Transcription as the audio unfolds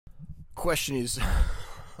Question is, so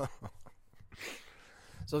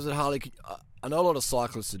I was at Harley. I know a lot of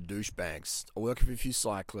cyclists are douchebags. I work with a few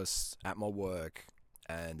cyclists at my work,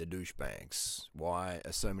 and they're douchebags. Why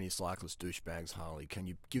are so many cyclists douchebags, Harley? Can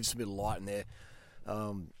you give us a bit of light in there?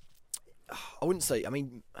 Um, I wouldn't say. I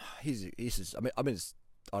mean, here's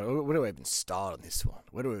where do I even start on this one?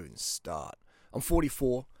 Where do I even start? I'm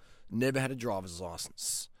 44, never had a driver's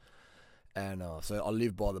license, and so I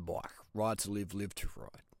live by the bike. Ride to live, live to ride.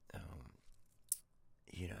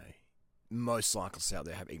 You know, most cyclists out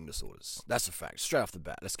there have eating disorders. That's a fact. Straight off the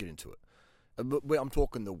bat, let's get into it. But I'm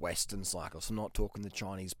talking the Western cyclist. I'm not talking the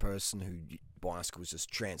Chinese person who bicycles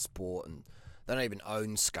just transport and they don't even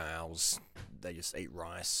own scales. They just eat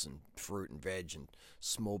rice and fruit and veg and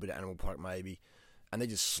small bit of animal product maybe. And they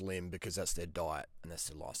just slim because that's their diet and that's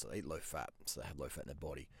their lifestyle. They eat low fat, so they have low fat in their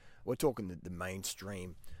body. We're talking the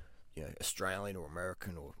mainstream, Australian or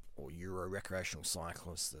American or Euro recreational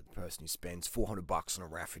cyclist, the person who spends $400 on a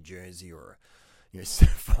Rafa jersey or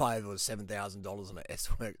 $5,000 or $7,000 on a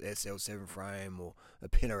SL7 frame or a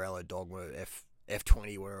Pinarello Dogma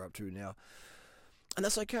F20, whatever up to now, and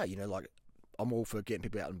that's okay. Like I'm all for getting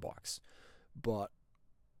people out on bikes, but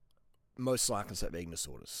most cyclists have eating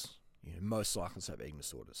disorders. Most cyclists have eating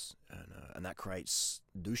disorders, and that creates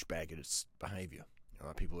douchebaggish behaviour.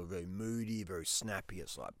 People are very moody, very snappy.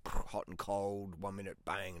 It's like hot and cold. 1 minute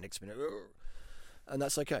bang, next minute, and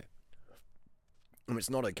that's okay. I mean, it's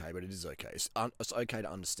not okay, but it is okay. It's okay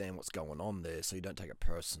to understand what's going on there, so you don't take it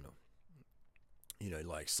personal.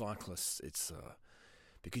 Like cyclists, it's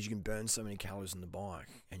because you can burn so many calories on the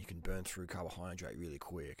bike, and you can burn through carbohydrate really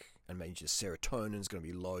quick, and maybe your serotonin's going to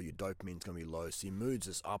be low, your dopamine's going to be low, so your mood's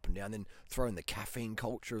just up and down. Then throw in the caffeine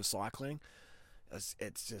culture of cycling.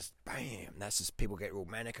 It's just bam. That's just people get real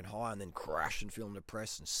manic and high, and then crash and feeling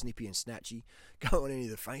depressed and snippy and snatchy. Go on any of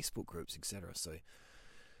the Facebook groups, etc. So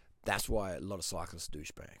that's why a lot of cyclists are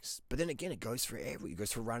douchebags. But then again, it goes for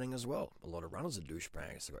running as well. A lot of runners are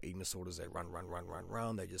douchebags. They've got eating disorders. They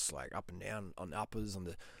run. They're just like up and down on uppers on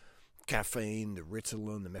the caffeine, the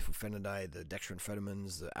Ritalin, the methylphenidate, the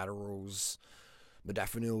dextroamphetamines, the Adderalls,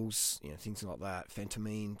 modafinils, things like that.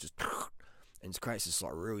 Phentermine, just and it creates this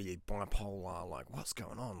like really bipolar, like what's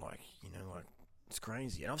going on, like it's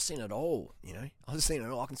crazy. And I've seen it all. I've seen it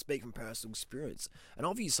all. I can speak from personal experience, and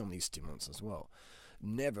I've used some of these stimulants as well.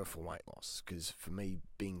 Never for weight loss, because for me,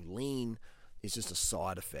 being lean is just a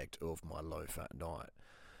side effect of my low-fat diet.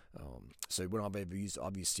 So when I've used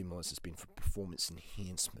stimulants, it's been for performance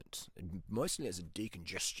enhancement, and mostly as a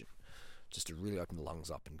decongestion, just to really open the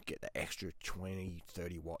lungs up and get the extra 20,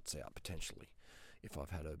 30 watts out potentially, if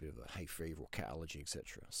I've had a bit of a hay fever or cat allergy,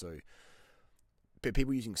 etc. So, but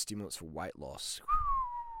people using stimulants for weight loss,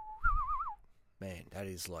 man, that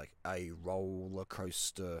is like a roller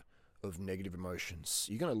coaster of negative emotions.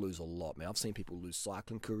 You're going to lose a lot, man. I've seen people lose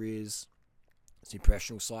cycling careers. I've seen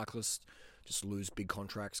professional cyclists just lose big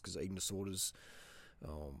contracts because of eating disorders.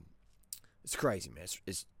 It's crazy, man.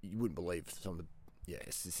 You wouldn't believe some of the... Yeah,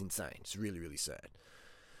 it's insane. It's really, really sad.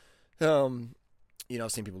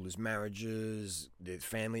 I've seen people lose marriages, their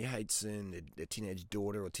family hates them, their teenage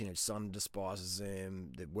daughter or teenage son despises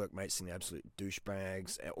them, their workmates think they're absolute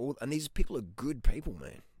douchebags. And these people are good people,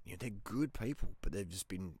 man. They're good people, but they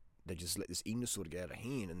just let this eating disorder get out of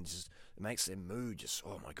hand, and it makes their mood just,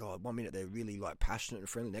 oh my God, 1 minute they're really like passionate and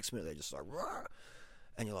friendly, next minute they're just like, rah!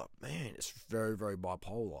 And you're like, man, it's very, very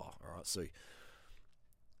bipolar, alright? So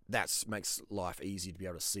that makes life easy to be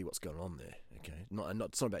able to see what's going on there, okay? It's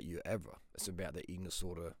not about you ever. It's about their eating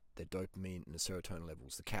disorder, their dopamine and the serotonin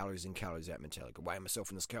levels, the calories in, calories out mentality. I weigh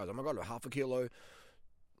myself in this calories. Oh my God, I'm half a kilo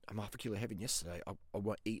heavier than yesterday. I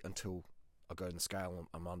won't eat until I go in the scale.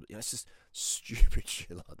 I'm under. It's just stupid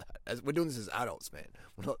shit like that. We're doing this as adults, man.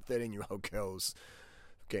 We're not 13-year-old girls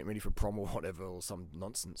getting ready for prom or whatever or some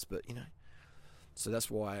nonsense. But so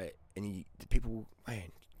that's why people,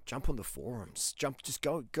 man, jump on the forums. Just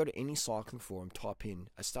go to any cycling forum. Type in.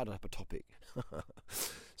 I started up a topic.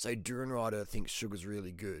 Say Duran Rider thinks sugar's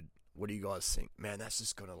really good. What do you guys think? Man, that's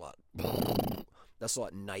just gonna like. That's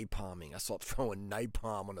like napalming. That's like throwing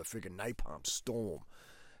napalm on a freaking napalm storm.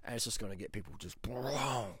 And it's just going to get people just...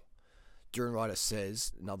 Duran Rider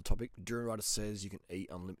says, another topic, Duran Rider says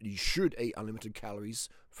you should eat unlimited calories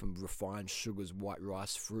from refined sugars, white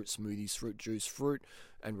rice, fruit smoothies, fruit juice, fruit,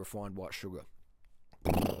 and refined white sugar.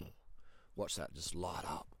 Watch that just light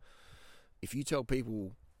up. If you tell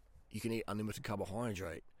people you can eat unlimited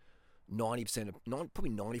carbohydrate, probably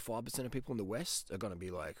 95% of people in the West are going to be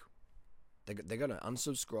like, they're going to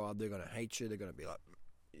unsubscribe, they're going to hate you, they're going to be like,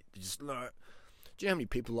 just no. Do you know how many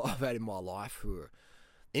people I've had in my life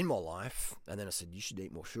and then I said, you should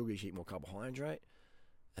eat more sugar, you should eat more carbohydrate,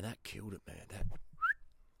 And that killed it,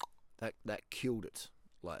 man. That killed it.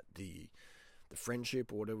 Like the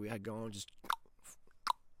friendship or whatever we had going, just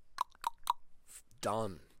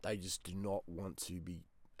done. They just do not want to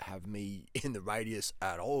have me in the radius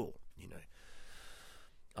at all,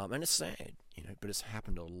 and it's sad, but it's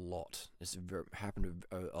happened a lot. It's happened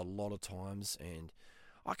a lot of times, and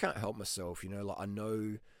I can't help myself, like I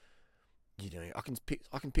know, I can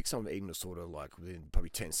pick someone with eating disorder like within probably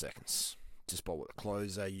 10 seconds, just by what the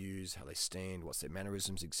clothes they use, how they stand, what's their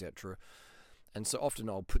mannerisms, etc. And so often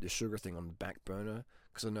I'll put the sugar thing on the back burner,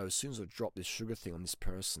 because I know as soon as I drop this sugar thing on this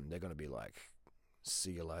person, they're going to be like,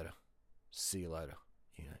 see you later,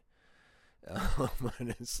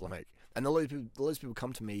 and it's like, and a lot of people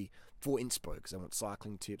come to me for inspo because they want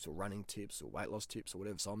cycling tips or running tips or weight loss tips or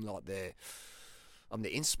whatever. So I'm like I'm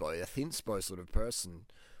the inspo, the thinspo sort of person,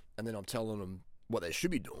 and then I'm telling them what they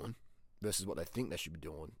should be doing versus what they think they should be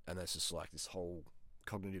doing, and that's just like this whole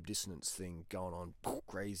cognitive dissonance thing going on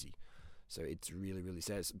crazy. So it's really, really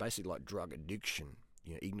sad. It's basically like drug addiction.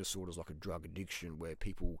 Eating disorder is like a drug addiction where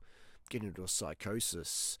people get into a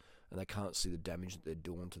psychosis and they can't see the damage that they're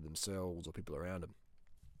doing to themselves or people around them.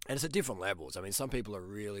 And it's at different levels. I mean, some people are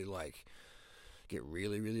really get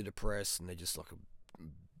really, really depressed and they're just like a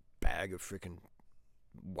bag of freaking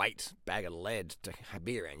bag of lead to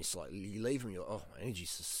be around. You're like, you leave them, you're like, oh, my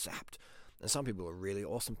energy's just sapped. And some people are really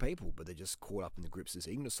awesome people, but they're just caught up in the grips of this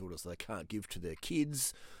eating disorder, so they can't give to their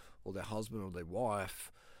kids or their husband or their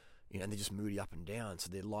wife, and they're just moody up and down, so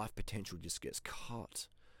their life potential just gets cut.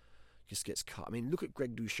 I mean, look at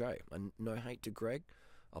Greg Doucet. And no hate to Greg.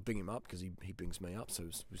 I'll bring him up because he brings me up, so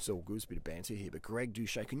it's all good. It's a bit of banter here. But Greg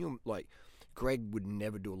Doucet, Greg would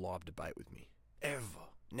never do a live debate with me. Ever.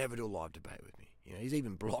 Never do a live debate with me. He's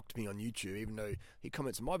even blocked me on YouTube, even though he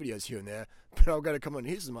comments on my videos here and there, but I'll go to comment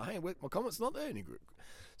on his and hey, my comment's not there any group.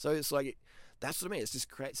 So it's like, that's what I mean. It just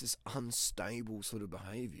creates this unstable sort of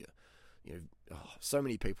behaviour. So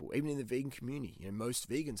many people, even in the vegan community, most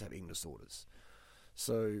vegans have eating disorders.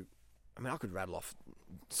 So, I mean, I could rattle off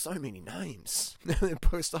so many names. It'd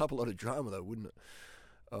post up a lot of drama, though, wouldn't it?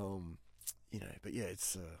 But yeah,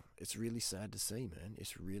 it's really sad to see, man.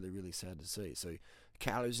 It's really, really sad to see. So,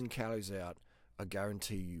 calories in, calories out, I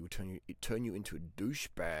guarantee you will turn you into a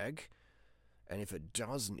douchebag. And if it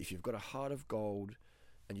doesn't, if you've got a heart of gold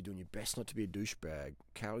and you're doing your best not to be a douchebag,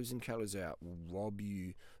 calories in, calories out will rob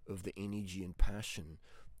you of the energy and passion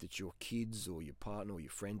that your kids or your partner or your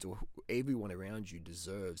friends or everyone around you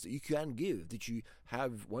deserves, that you can give, that you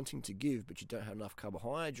have wanting to give, but you don't have enough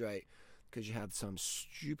carbohydrate because you have some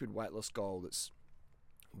stupid weight loss goal that's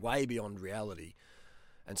way beyond reality.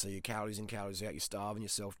 And so your calories in, calories out, you're starving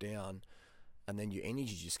yourself down, and then your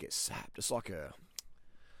energy just gets sapped. It's like a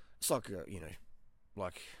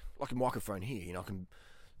microphone here. I can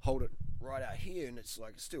hold it right out here and it's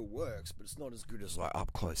like, it still works, but it's not as good as like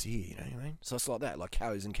up close here, you know what I mean? So it's like that, like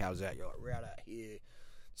calories in, calories out. You're like right out here,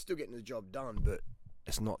 still getting the job done, but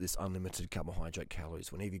it's not this unlimited carbohydrate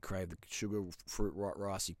calories. Whenever you crave the sugar, fruit, white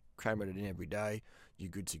rice, you cram it in every day, you're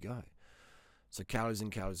good to go. So calories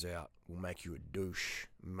in, calories out will make you a douche.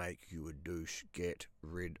 Get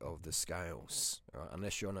rid of the scales. Right?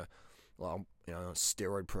 Unless you're on a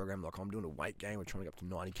steroid program like I'm doing, a weight gain, we're trying to get up to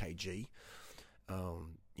 90 kg.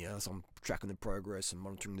 So I'm tracking the progress and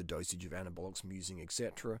monitoring the dosage of anabolics I'm using,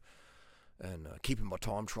 etc. And keeping my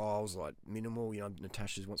time trials like minimal.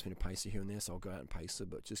 Natasha wants me to pace her here and there, so I'll go out and pace her,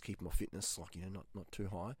 but just keeping my fitness not too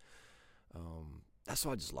high. That's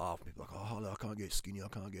why I just laugh. People are like, I can't get skinny, I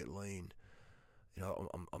can't get lean.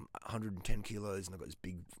 I'm 110 kilos and I've got this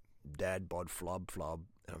big dad bod flub,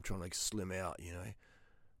 and I'm trying to slim out, and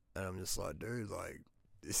I'm just like, dude,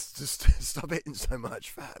 it's just stop eating so much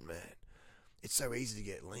fat, man. It's so easy to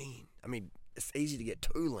get lean. I mean, it's easy to get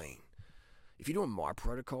too lean. If you're doing my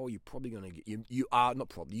protocol, you're probably going to get, you're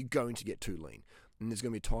going to get too lean. And there's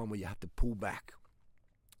going to be a time where you have to pull back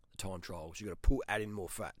the time trials. You've got to add in more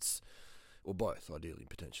fats, or both, ideally,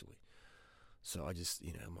 potentially. So I just,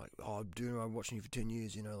 I'm like, I'm watching you for 10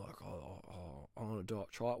 years, I want to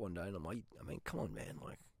try it one day. And I'm like, I mean, come on, man,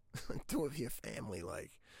 do it for your family,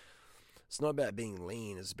 it's not about being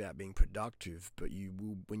lean, it's about being productive, but you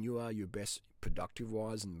will, when you are your best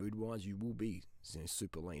productive-wise and mood-wise, you will be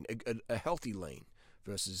super lean. A healthy lean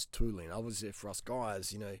versus too lean. Obviously, for us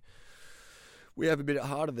guys, we have a bit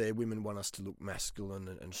harder there. Women want us to look masculine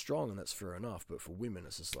and strong, and that's fair enough, but for women,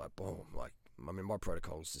 it's just like, boom, my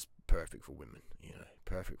protocol is just perfect for women,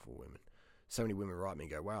 perfect for women. So many women write me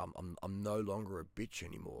and go, wow, I'm no longer a bitch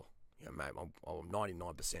anymore. Mate, I'm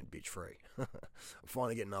 99% bitch free. I'm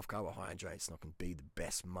finally getting enough carbohydrates and I can be the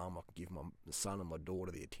best mum. I can give my son and my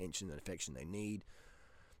daughter the attention and affection they need.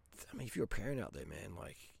 I mean, if you're a parent out there, man,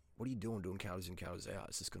 like, what are you doing calories in, calories out?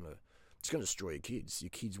 It's gonna destroy your kids. Your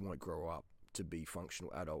kids won't grow up to be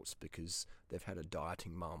functional adults because they've had a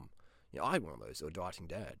dieting mum. I had one of those, or a dieting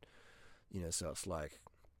dad. So it's like,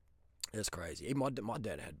 it's crazy. Even my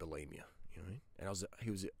dad had bulimia, and I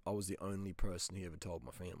was the only person he ever told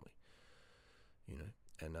my family,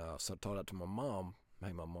 and so I told that to my mom.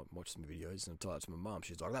 Made my mom watch some videos, and I told that to my mom.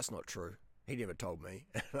 She's like, "That's not true. He never told me."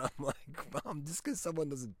 And I'm like, "Mom, just because someone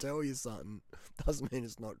doesn't tell you something doesn't mean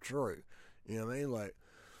it's not true." You know what I mean? Like,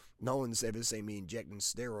 no one's ever seen me injecting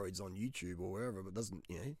steroids on YouTube or wherever, but doesn't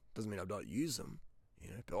mean I don't use them.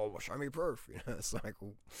 But well, show me proof. It's like,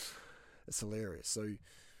 well, it's hilarious. So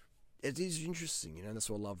it is interesting. That's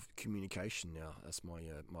why I love communication now. That's my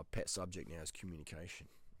my pet subject now is communication.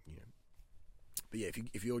 But yeah,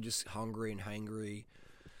 if you're just hungry and hangry,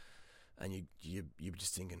 and you're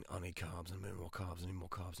just thinking, I need carbs, I need more carbs, I need more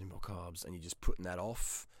carbs, I need more carbs, and you're just putting that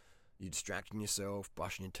off. You're distracting yourself,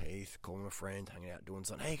 brushing your teeth, calling a friend, hanging out, doing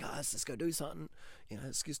something. Hey guys, let's go do something.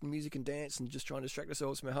 Let's get some music and dance, and just trying to distract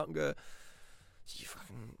ourselves from our hunger. You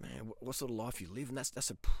fucking, man, what sort of life you live? And that's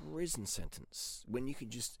a prison sentence. When you can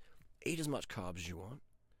just eat as much carbs as you want,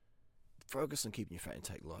 focus on keeping your fat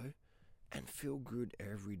intake low, and feel good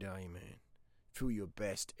every day, man. Feel your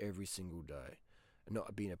best every single day, and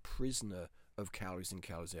not being a prisoner of calories in,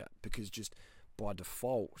 calories out. Because just by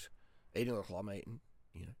default, eating like I'm eating,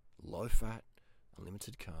 low fat,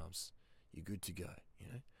 unlimited carbs, you're good to go,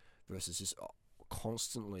 versus just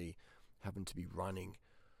constantly having to be running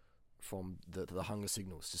from the hunger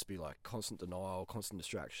signals. Just be like constant denial, constant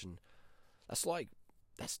distraction. That's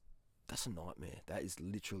a nightmare. That is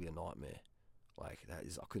literally a nightmare. Like,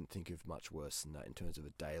 I couldn't think of much worse than that in terms of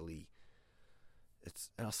a daily.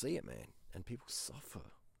 And I see it, man, and people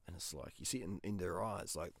suffer, and it's like, you see it in their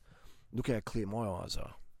eyes. Like, look how clear my eyes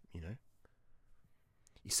are,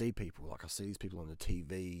 You see people, like I see these people on the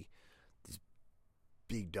TV, these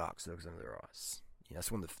big dark circles under their eyes.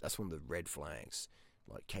 That's one of the red flags.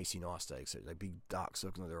 Like Casey Neistat, they big dark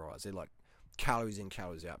circles under their eyes. They're like calories in,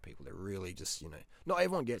 calories out people. They're really just, not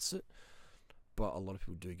everyone gets it, but a lot of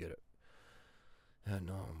people do get it.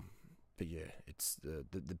 And but yeah, it's the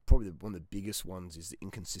probably one of the biggest ones is the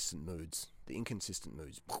inconsistent moods.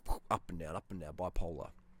 Up and down, bipolar.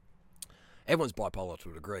 Everyone's bipolar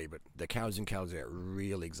to a degree, but the calories in, calories out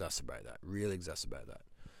really exacerbate that.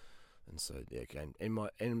 And so, yeah, again, end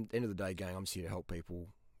of the day, gang, I'm just here to help people.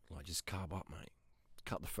 Like, just carb up, mate.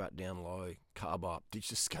 Cut the fat down low, carb up, ditch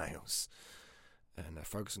the scales, and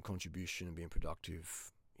focus on contribution and being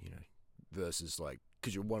productive, versus like,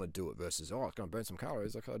 because you want to do it versus, oh, it's going to burn some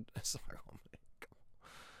calories. Like, it's like, oh,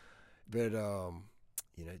 man,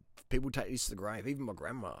 but, people take this to the grave. Even my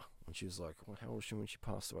grandma, when she was like, well, how old was she when she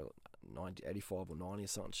passed away? 90, 85 or 90 or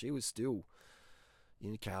something. She was still,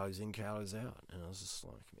 calories in, calories out. And I was just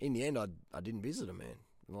like, in the end, I didn't visit her, man,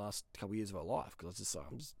 in the last couple of years of her life, because I was just like,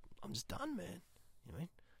 I'm just done, man. You know what I mean?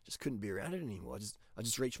 Just couldn't be around it anymore. I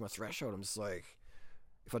just reached my threshold. I'm just like,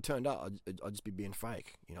 if I turned up, I'd just be being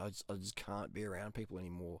fake. I just can't be around people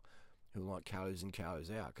anymore who like calories in,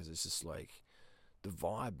 calories out, because it's just like the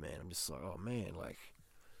vibe, man. I'm just like, oh man, like,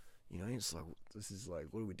 it's like, this is like,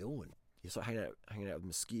 what are we doing? It's like hanging out with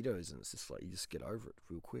mosquitoes, and it's just like, you just get over it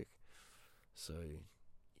real quick. So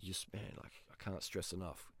you just, man, like, I can't stress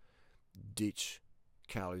enough, ditch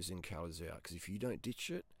calories in, calories out, because if you don't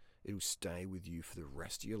ditch it, it'll stay with you for the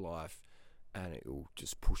rest of your life, and it'll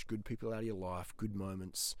just push good people out of your life, good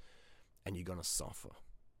moments, and you're going to suffer.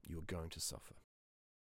 You're going to suffer.